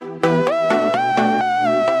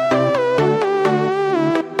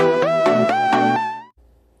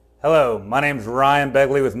My name is Ryan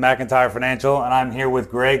Begley with McIntyre Financial, and I'm here with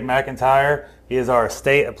Greg McIntyre. He is our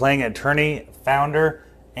estate planning attorney, founder,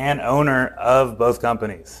 and owner of both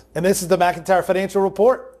companies. And this is the McIntyre Financial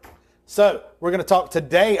Report. So we're going to talk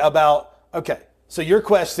today about, so your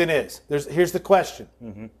question is, here's the question.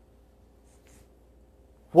 Mm-hmm.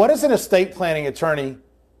 What does an estate planning attorney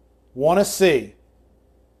want to see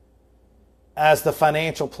as the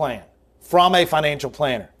financial plan from a financial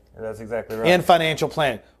planner? That's exactly right. In financial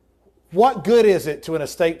planning. What good is it to an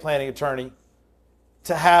estate planning attorney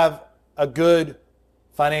to have a good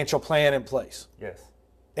financial plan in place? Yes.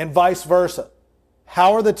 And vice versa.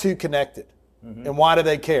 How are the two connected? Mm-hmm. And why do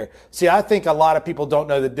they care? See, I think a lot of people don't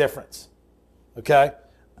know the difference. Okay?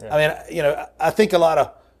 Yeah. I mean, I think a lot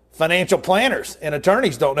of financial planners and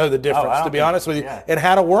attorneys don't know the difference, to be honest with you, and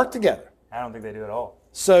how to work together. I don't think they do at all.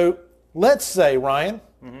 So let's say, Ryan,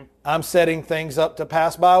 I'm setting things up to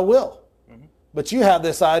pass by a will. Mm-hmm. But you have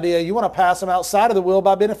this idea, you want to pass them outside of the will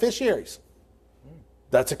by beneficiaries.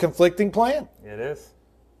 That's a conflicting plan. It is.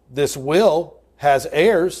 This will has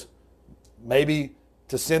heirs, maybe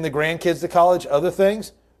to send the grandkids to college, other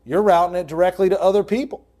things. You're routing it directly to other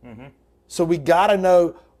people. Mm-hmm. So we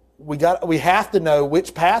have to know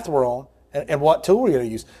which path we're on and what tool we're going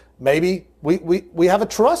to use. Maybe we have a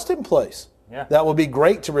trust in place. Yeah. That will be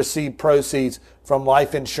great to receive proceeds from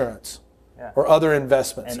life insurance or other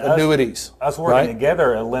investments, and annuities. Us working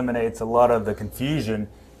together eliminates a lot of the confusion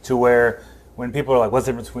to where when people are like, what's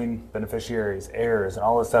the difference between beneficiaries, heirs, and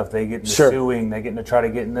all this stuff, they get into suing, they get into try to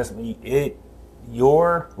get in this.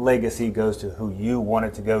 Your legacy goes to who you want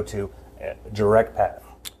it to go to, direct path.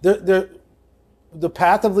 The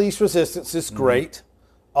path of least resistance is great.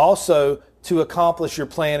 Also, to accomplish your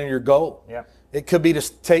plan and your goal. Yeah. It could be to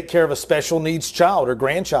take care of a special needs child or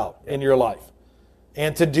grandchild in your life.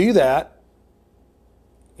 And to do that,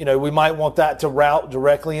 we might want that to route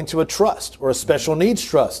directly into a trust or a special needs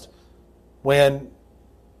trust when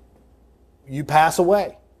you pass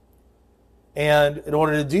away. And in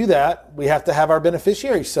order to do that, we have to have our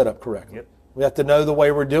beneficiaries set up correctly. Yep. We have to know the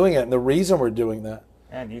way we're doing it and the reason we're doing that.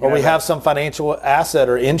 Or we have some financial asset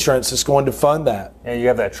or insurance that's going to fund that. Yeah, you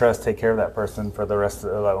have that trust, take care of that person for the rest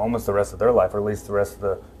of almost the rest of their life, or at least the rest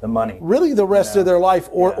of the money. Really the rest of their life,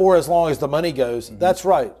 or as long as the money goes. Mm-hmm. That's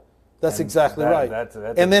right. That's exactly right. That's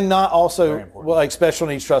and then not also, like special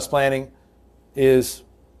needs trust planning is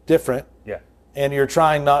different. Yeah. And you're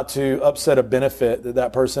trying not to upset a benefit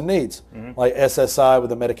that person needs, like SSI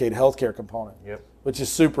with a Medicaid healthcare component, which is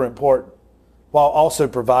super important, while also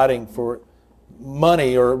providing for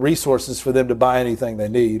money or resources for them to buy anything they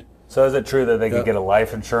need. So is it true that they could get a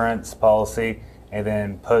life insurance policy and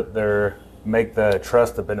then make the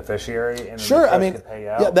trust the beneficiary and sure, the trust could pay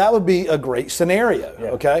out? Yeah, that would be a great scenario,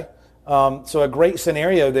 okay? So a great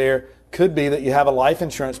scenario there could be that you have a life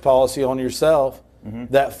insurance policy on yourself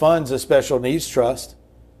that funds a special needs trust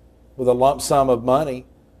with a lump sum of money,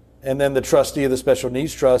 and then the trustee of the special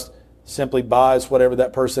needs trust simply buys whatever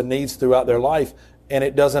that person needs throughout their life, and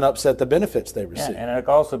it doesn't upset the benefits they receive. Yeah, and it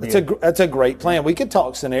could also be that's a great plan. We could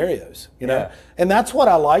talk scenarios, and that's what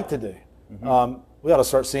I like to do. We ought to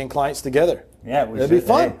start seeing clients together. Yeah, it'd be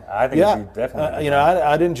fun. Hey, I think it'd be definitely.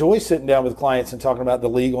 I'd enjoy sitting down with clients and talking about the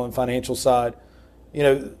legal and financial side.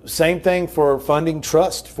 Same thing for funding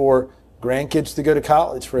trust for grandkids to go to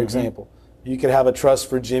college, for example. You could have a trust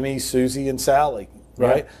for Jimmy, Susie, and Sally,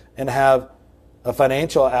 right? Yeah. And have a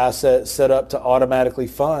financial asset set up to automatically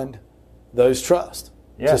fund those trusts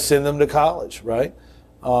to send them to college, right?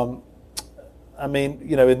 And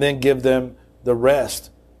then give them the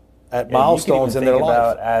rest at milestones in their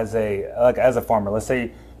life. About as a farmer, let's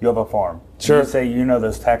say you have a farm. Sure. You say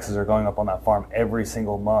those taxes are going up on that farm every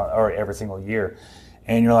single month or every single year.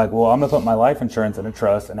 And you're like, well, I'm going to put my life insurance in a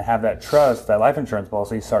trust and have that life insurance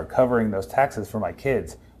policy start covering those taxes for my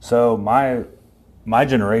kids. So my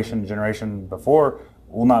generation before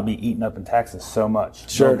will not be eaten up in taxes so much.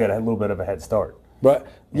 Sure. They'll get a little bit of a head start. But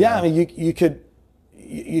I mean, you could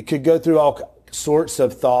go through all sorts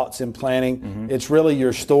of thoughts and planning. It's really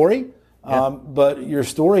your story, but your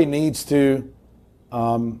story needs to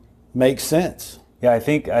make sense. Yeah, I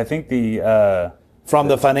think the from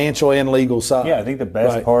the financial and legal side. Yeah, I think the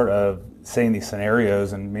best part of seeing these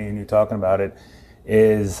scenarios and me and you talking about it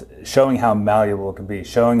is showing how malleable it can be,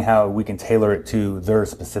 showing how we can tailor it to their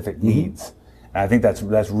specific needs. And I think that's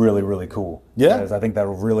really, really cool. Yeah. Because I think that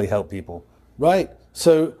will really help people. Right.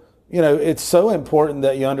 So, it's so important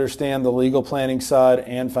that you understand the legal planning side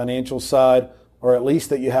and financial side, or at least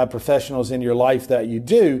that you have professionals in your life that you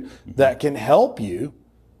do that can help you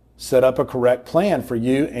set up a correct plan for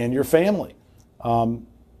you and your family.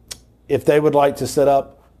 If they would like to set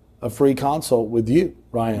up a free consult with you,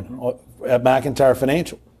 Ryan, at McIntyre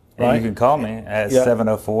Financial. Right? And you can call me at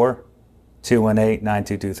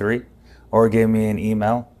 704-218-9223 or give me an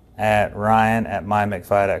email at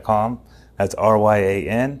ryan@mymcfi.com. That's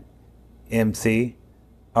RYANMC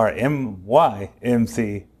or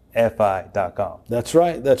MYMCFI.com. That's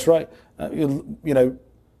right. That's right. You know,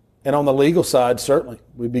 and on the legal side, certainly,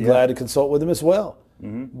 we'd be glad to consult with them as well.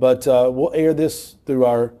 But we'll air this through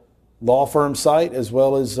our law firm site as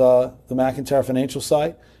well as the McIntyre Financial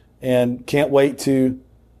site, and can't wait to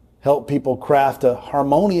help people craft a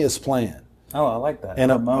harmonious plan. Oh, I like that.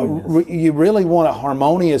 And you really want a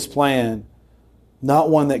harmonious plan, not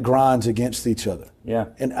one that grinds against each other. Yeah.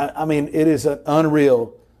 And I mean, it is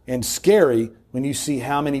unreal and scary when you see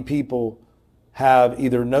how many people have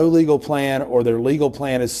either no legal plan or their legal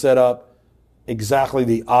plan is set up exactly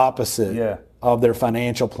the opposite of their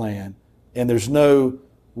financial plan. And there's no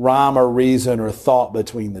rhyme or reason or thought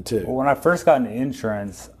between the two. Well, when I first got into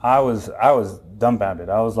insurance, I was dumbfounded.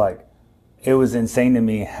 I was like, it was insane to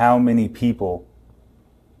me how many people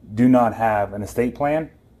do not have an estate plan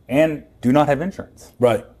and do not have insurance.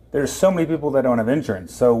 Right. There's so many people that don't have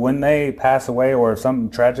insurance. So when they pass away or if something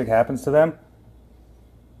tragic happens to them,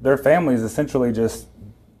 their families essentially just,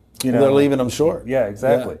 you know. They're leaving them short. Yeah,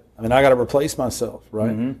 exactly. Yeah. I mean, I got to replace myself,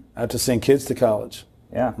 right? I have to send kids to college.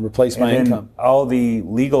 Yeah. And replace my income. All the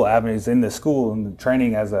legal avenues in the school and the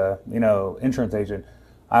training as a, insurance agent,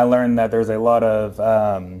 I learned that there's a lot of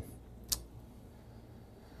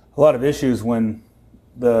issues when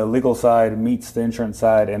the legal side meets the insurance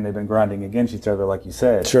side and they've been grinding against each other, like you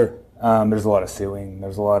said. Sure. There's a lot of suing.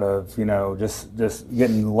 There's a lot of, just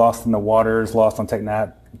getting lost in the waters, lost on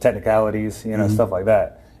technicalities, stuff like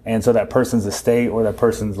that. And so that person's estate or that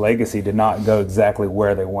person's legacy did not go exactly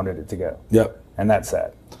where they wanted it to go. Yep. And that's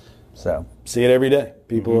sad. So see it every day.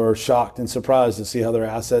 People are shocked and surprised to see how their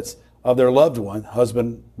assets of their loved one,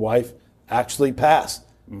 husband, wife, actually pass.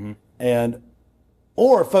 And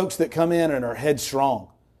or folks that come in and are headstrong,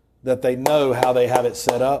 that they know how they have it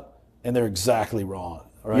set up and they're exactly wrong.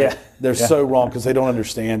 Right? Yeah. They're so wrong because they don't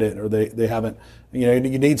understand it or they haven't, you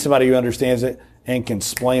need somebody who understands it and can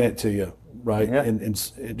explain it to you, right? Yeah. In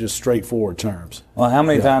just straightforward terms. Well, how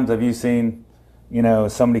many times have you seen,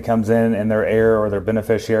 somebody comes in and their heir or their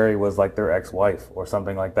beneficiary was like their ex-wife or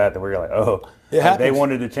something like that, where you're like, oh, they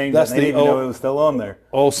wanted to change that and they didn't even know it was still on there.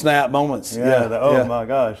 Old snap moments. My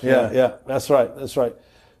gosh. Yeah. That's right.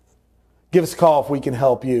 Give us a call if we can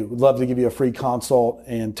help you. We'd love to give you a free consult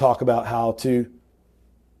and talk about how to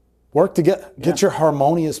work to get your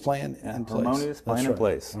harmonious plan in place. Harmonious plan in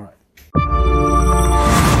place. All right.